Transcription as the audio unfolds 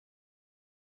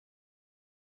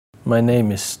My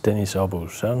name is Dennis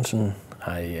Sørensen.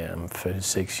 I am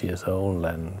 36 years old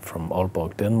and from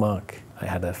Aalborg, Denmark. I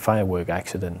had a firework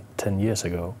accident 10 years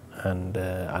ago and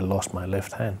I lost my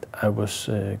left hand. I was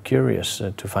curious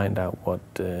to find out what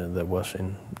there was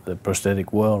in the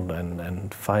prosthetic world,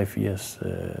 and 5 years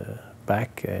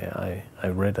back I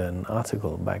read an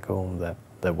article back home that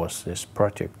there was this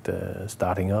project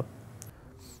starting up.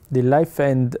 The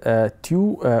LifeHand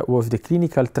 2 was the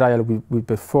clinical trial we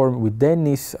performed with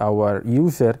Dennis, our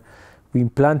user. We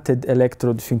implanted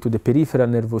electrodes into the peripheral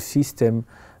nervous system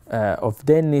of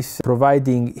Dennis,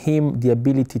 providing him the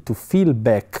ability to feel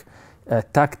back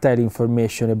tactile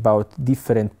information about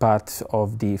different parts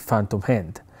of the phantom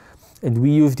hand. And we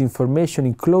used information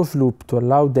in closed loop to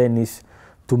allow Dennis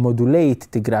to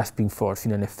modulate the grasping force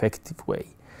in an effective way.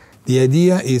 The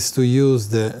idea is to use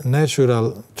the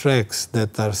natural tracks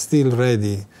that are still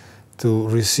ready to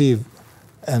receive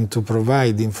and to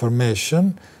provide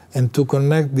information, and to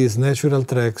connect these natural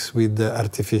tracks with the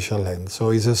artificial hand. So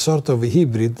it's a sort of a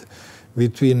hybrid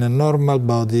between a normal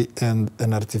body and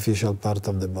an artificial part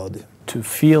of the body. To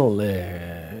feel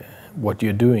what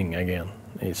you're doing again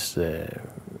is an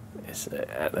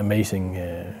amazing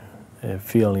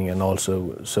feeling, and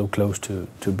also so close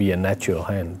to be a natural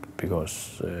hand,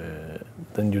 because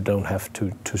then you don't have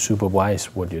to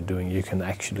supervise what you're doing. You can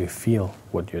actually feel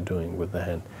what you're doing with the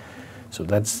hand. So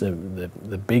that's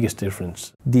the biggest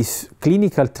difference. This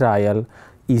clinical trial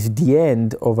is the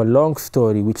end of a long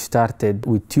story which started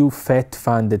with two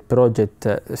FET-funded projects,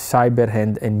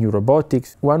 Cyberhand and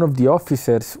Neurobotics. One of the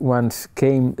officers once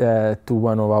came to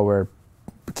one of our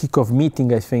kickoff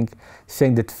meeting, I think,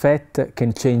 saying that FET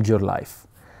can change your life.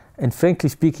 And frankly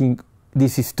speaking,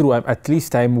 this is true. At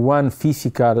least I'm one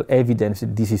physical evidence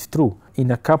that this is true.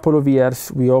 In a couple of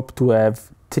years, we hope to have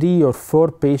 3 or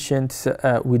 4 patients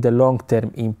with a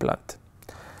long-term implant.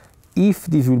 If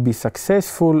this will be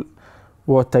successful,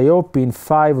 what I hope in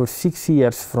 5 or 6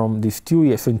 years from these 2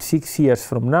 years, so in 6 years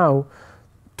from now,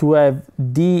 to have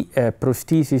the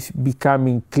prosthesis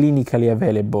becoming clinically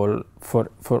available,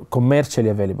 commercially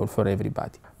available for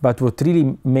everybody. But what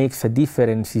really makes a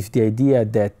difference is the idea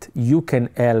that you can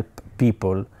help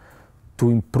people to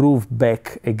improve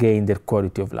back again their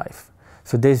quality of life.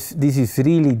 So this is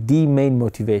really the main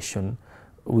motivation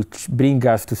which brings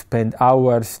us to spend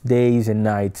hours, days and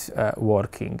nights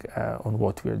working on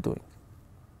what we are doing.